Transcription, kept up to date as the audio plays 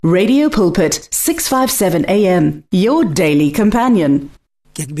Radio Pulpit 657 AM, your daily companion.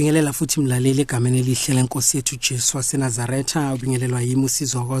 Ngiyakubingelela futhi mlaleli egameni elihle lenkosi yethu Jesu waseNazaretha, ubingelelwa yimi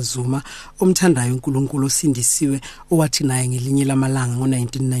uSizwe kwaZuma, omthandayo uNkulunkulu osindisiwe, owathi naye ngelinye lamalanga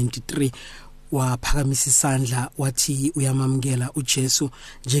ngo-1993 waphakamisa isandla wathi uyamamukela uJesu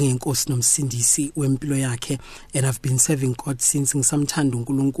njengenkosi nomsindisi wempilo yakhe. And I've been serving God since ngisamthanda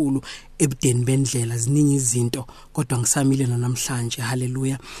uNkulunkulu ebudeni bendlela ziningi izinto, kodwa ngisamile namhlanje.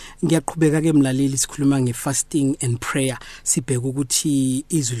 Hallelujah. Ngiyaqhubeka ke mlaleli sikhuluma nge-fasting and prayer, sibheka ukuthi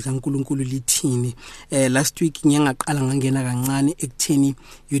izwi likaNkulunkulu lithini. Last week ngiyangaqala ngangena kancane ekutheni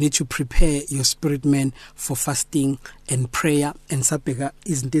you need to prepare your spirit man for fasting and prayer, and sabheka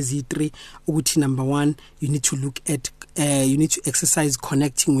izinto ezi3 ukuthi number 1, you need to look at you need to exercise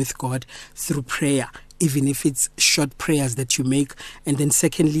connecting with God through prayer, even if it's short prayers that you make. And then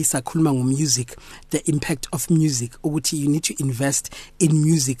secondly, sakhuluma music, the impact of music, ukuthi you need to invest in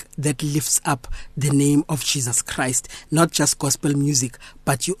music that lifts up the name of Jesus Christ, not just gospel music,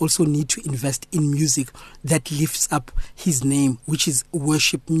 but you also need to invest in music that lifts up his name, which is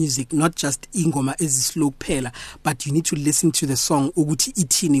worship music, not just ingoma ezislow phela, but you need to listen to the song ukuthi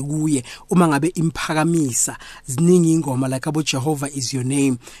ithini kuye. Uma ngabe imphakamisa ziningi ingoma like about Jehovah is your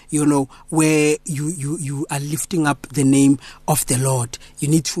name, you know, where you are lifting up the name of the Lord. You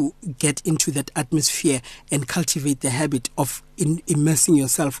need to get into that atmosphere and cultivate the habit of immersing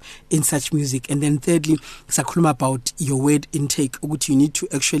yourself in such music. And then thirdly, sakhuluma about your word intake, ukuthi you need to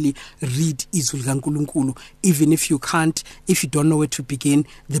actually read izwi likaNkulunkulu. Even if you don't know where to begin,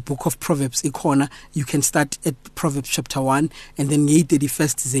 the book of Proverbs ikhona, you can start at Proverbs chapter 1, and then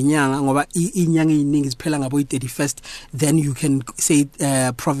nge-31st zenyanga ngoba inyanga eziningi ziphela ngabo 31st, then you can say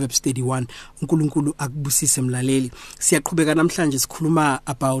Proverbs 31. uNkulunkulu akubusise mlaleli. Siyaqhubeka namhlanje sikhuluma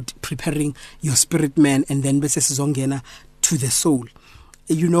about preparing your spirit man, and then bese sizongena to the soul.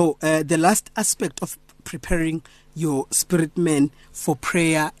 You know, the last aspect of preparing your spirit man for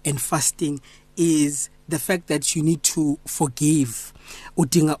prayer and fasting is the fact that you need to forgive.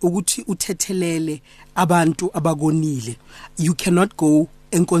 Udinga ukuthi uthethelele abantu abakonile. You cannot go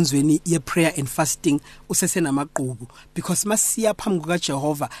enkonzweni ye prayer and fasting usesenamaqhubu, because masiya phambi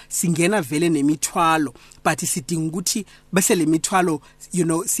kaJehova singena vele nemithwalo, but sidinga ukuthi bese le mithwalo, you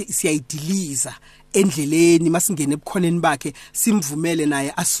know, siyayidiliza endleleni masingene ebukhoneni bakhe, simvumele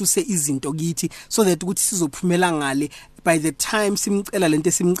naye asuse izinto kithi, so that ukuthi sizophumela ngale. By the time simcela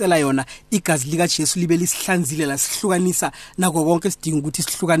lento simcela yona, igazi lika Jesu libe lisihlanzile la sihlukanisa nako konke sidinga ukuthi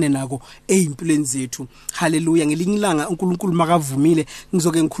sihlukane nako ezimpilweni zethu. Hallelujah. Ngelinye ilanga uNkulunkulu makavumile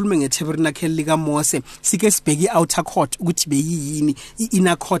ngizoke ngikhulume ngetabernacle lika Mose, sike sibheke outer court ukuthi beyiyini,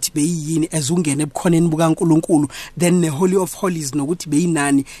 inner court beyiyini ezungene ebukhoneni bukaNkulunkulu, then the holy of holies nokuthi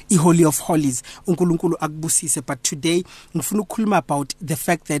beyinani iholy of holies. uNkulunkulu akubusise. But today ngifuna ukukhuluma about the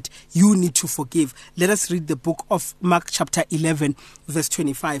fact that you need to forgive. Let us read the book of Mark chapter 11 verse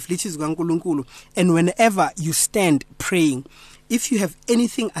 25. Lithi zikaNkulunkulu, and whenever you stand praying, if you have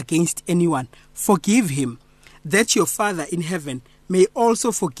anything against anyone, forgive him, that your Father in heaven may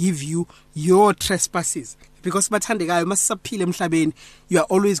also forgive you your trespasses. Because bathandekayo masisaphile emhlabeni, you are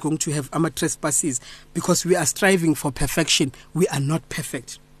always going to have ama trespasses, because we are striving for perfection. We are not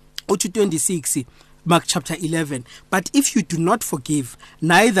perfect. 26 Mark chapter 11. But if you do not forgive,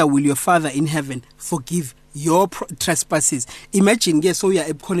 neither will your Father in heaven forgive your trespasses. Imagine ke so uya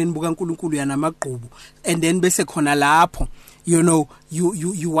ebukhoneni bukaNkulunkulu yanamaqhubu, and then bese khona lapho, you know,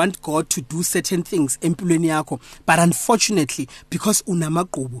 you want God to do certain things empilweni yakho, but unfortunately because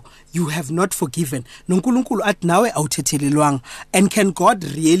unamaqhubu you have not forgiven. noNkulunkulu athi nawe awuthethelelwanga. And can God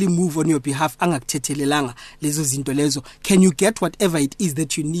really move on your behalf angakuthethelelanga lezo zinto lezo? Can you get whatever it is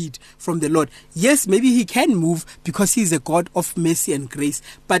that you need from the Lord? Yes, maybe he can move because he is a God of mercy and grace,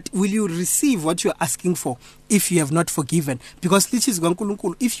 but will you receive what you are asking for if you have not forgiven? Because this is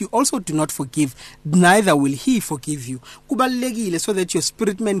uNkulunkulu, if you also do not forgive, neither will he forgive you. Kubalulekile so that your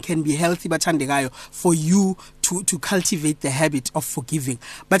spirit man can be healthy, bathandekayo, for you to cultivate the habit of forgiving.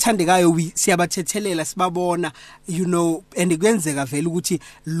 Bathandekayo, we siyabathethelela sibabona, you know, and kwenzeka vele ukuthi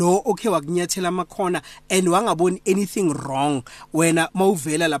lo okay wakunyathela amakhona and wangaboni anything wrong wena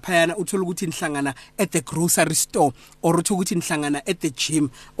mawuvela laphayana uthola ukuthi nihlangana at the grocery store, or uthola ukuthi nihlangana at the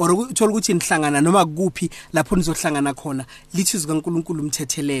gym, or uthola ukuthi nihlangana noma kuphi lapho nizohlangana khona. Lithi zikaNkulunkulu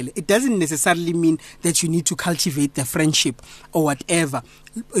mthethelele. It doesn't necessarily mean that you need to cultivate the friendship or whatever,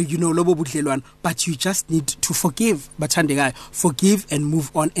 you know, lobo budlelwano, but you just need to forgive bathandekayo, forgive and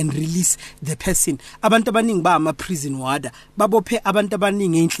move on and release the person. Abantu abaningi ba ama prison warder babophe abantu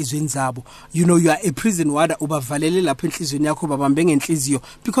abaningi enhlizweni zabo. You know, you are a prison warder, ubavalele lapha enhlizweni yakho babambe ngenhliziyo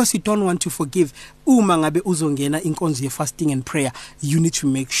because you don't want to forgive. Uma ngabe uzongena inkonzo ye fasting and prayer, you need to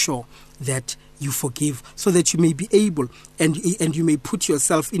make sure that you forgive so that you may be able and you may put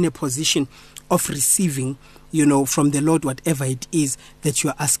yourself in a position of receiving, you know, from the Lord whatever it is that you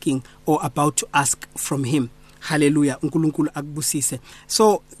are asking or about to ask from him. Hallelujah. uNkulunkulu akubusise.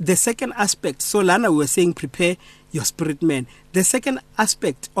 So the second aspect, so lana we were saying prepare your spirit man. The second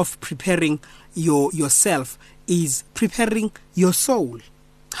aspect of preparing yourself is preparing your soul.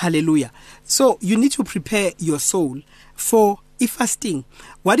 Hallelujah. So you need to prepare your soul for fasting.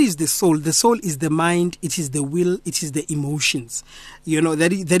 What is the soul? The soul is the mind, it is the will, it is the emotions. You know,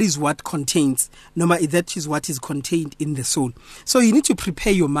 that is what contains. That is what is contained in the soul. So you need to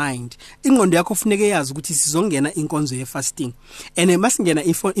prepare your mind. Ingqondo yakho kufuneka yazi ukuthi sizongena inkonzo ye fasting. And masingena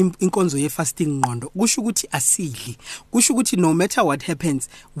inkonzo ye fasting ngqondo. Kusho ukuthi asidli. Kusho ukuthi no matter what happens,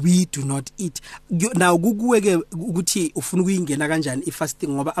 we do not eat. Now kukuweke ukuthi ufuna ukuyingena kanjani ifasting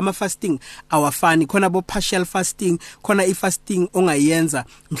ngoba ama fasting awafani. Khona bo partial fasting, khona ifasting ongayenza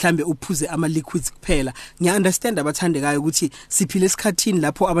mhlambe uphuze ama liquids kuphela. Ngiya understand abathandekayo ukuthi siphile esikhathini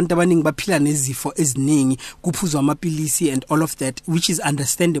lapho abantu abaningi baphila nezifo eziningi, kuphuzwa amapilisi and all of that, which is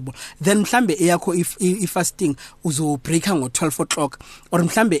understandable. Then mhlambe eyakho ifasting uzo breaka ngo 12 o'clock or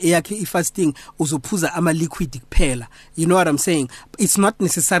mhlambe eyakho ifasting uzophuza ama liquid kuphela. You know what I'm saying? It's not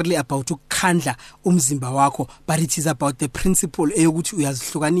necessarily about ukhandla umzimba wakho, but it is about the principle eyokuthi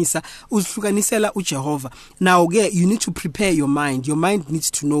uyazihlukanisa, uzihlukanisela uJehova. Now you need to prepare your mind. Your mind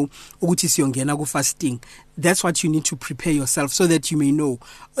needs to know ukuthi siyongena ku fasting. That's what you need to prepare yourself so that you may know.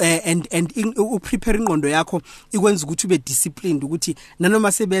 And prepare ingqondo yakho ikwenza ukuthi ube disciplined ukuthi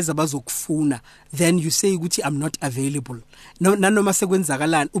nanoma sebeza bazokufuna, then you say ukuthi I'm not available. Nanoma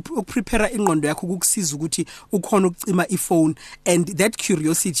sekwenzakalani, uprepare ingqondo yakho ukukusiza ukuthi ukhona ukucima iphone, and that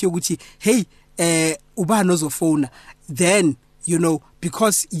curiosity yokuthi hey ubani ozofona, then you know,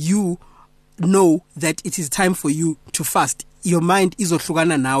 because you know that it is time for you to fast, your mind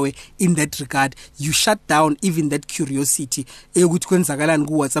izohlukana nawe in that regard. You shut down even that curiosity ukuthi kwenzakalani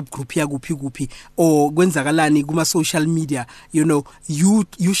ku WhatsApp group ya kuphi or kwenzakalani kuma social media. You know,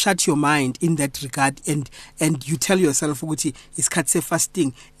 you shut your mind in that regard and you tell yourself ukuthi isikhathi se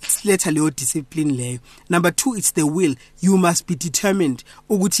fasting, letha leyo discipline leyo. Number 2, it's the will. You must be determined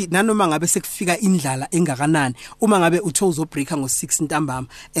ukuthi nanoma ngabe sekufika indlala engakanani, uma ngabe utho uzobreaka ngo 6 ntambama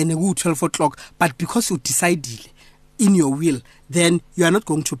and ku 12 o'clock, but because you decided in your will, then you are not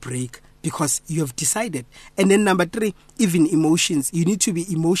going to break because you have decided. And then number 3, even emotions. You need to be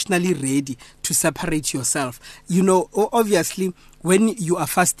emotionally ready to separate yourself. You know, obviously, when you are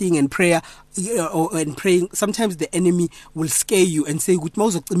fasting and prayer and praying, sometimes the enemy will scare you and say, "Good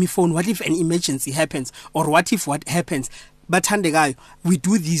phone. What if an emergency happens? Or what if what happens?" But we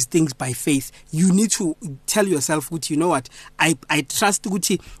do these things by faith. You need to tell yourself, you know what, I trust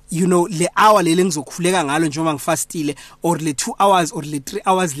ukuthi, you know, le hour le ngizokhuleka ngalo njengoba ngifastile, or le 2 hours or le 3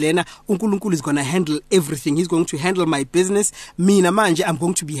 hours lena uNkulunkulu is going to handle everything. He's going to handle my business. Mina manje I'm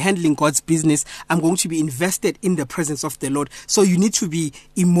going to be handling God's business. I'm going to be invested in the presence of the Lord. So you need to be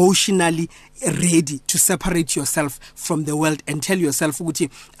emotionally ready to separate yourself from the world and tell yourself ukuthi,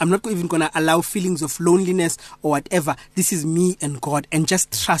 I'm not even going to allow feelings of loneliness or whatever. This is me and God, and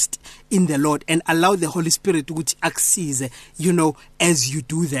just trust in the Lord and allow the Holy Spirit to access, you know, as you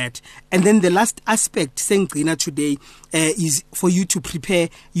do that. And then the last aspect saying today is for you to prepare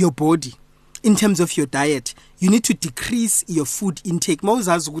your body. In terms of your diet, you need to decrease your food intake.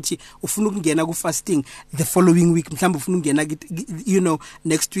 Mawuzazi ukuthi ufuna ukungena ku fasting the following week, mhlawumbe ufuna ukungena, you know,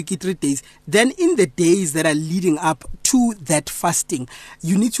 next week 3 days. Then in the days that are leading up to that fasting,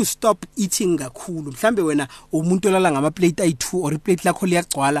 you need to stop eating kakhulu. Mhlawumbe wena umuntu olala ngama plate ayi2 or iplate lakho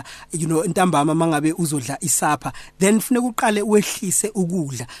liyagcwala, you know, ntambama mangabe uzodla isapha, then kufuneka uqale uwehlise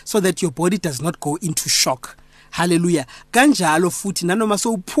ukudla so that your body does not go into shock. Hallelujah. Kanjalo futhi nanoma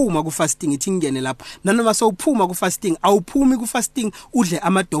sowuphuma ku fasting, ithi ngene lapha, nanoma sowuphuma ku fasting, awuphumi ku fasting udle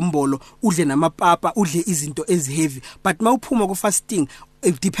amadombolo, udle namapapa, udle izinto eziheavy, but mawuphuma ku fasting,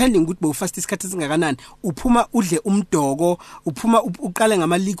 depending ukuthi bowufast isikhathi esingakanani, uphuma udle umdoko, uphuma uqale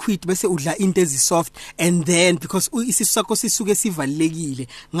ngama liquid bese udla into ezi soft, and then because isisu sakho sisuke sivalekile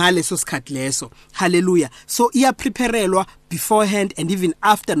ngaleso sikhathi leso. Hallelujah. So iya preparelwa beforehand and even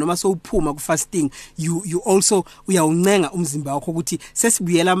after, noma sowuphuma ku fasting, you also uyawuncenga umzimba wakho ukuthi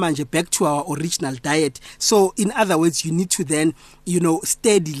sesibuyela manje back to our original diet. So in other words, you need to then, you know,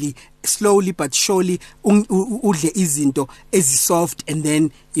 steadily, slowly but surely udle izinto ezi soft, and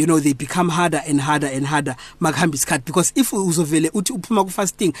then they become harder and harder and harder makuhamba isikhathi, because if uzovele uthi uphuma ku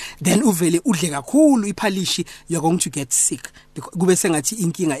fasting then uvele udle kakhulu iphalishi, you're going to get sick, because kube sengathi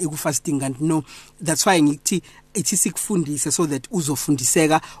inkinga iku fasting kanti no. That's why ngithi ithi sikufundise so that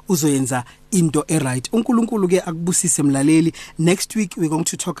uzofundiseka, uzoyenza into right. uNkulunkulu ke akubusise mlaleli. Next week we're going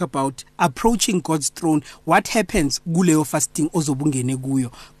to talk about approaching God's throne, what happens kuleyo fasting ozobungene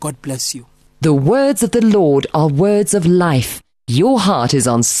kuyo. God bless you. The words of the Lord are words of life. Your heart is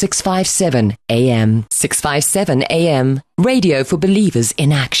on 657 AM. 657 AM, radio for believers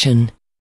in action.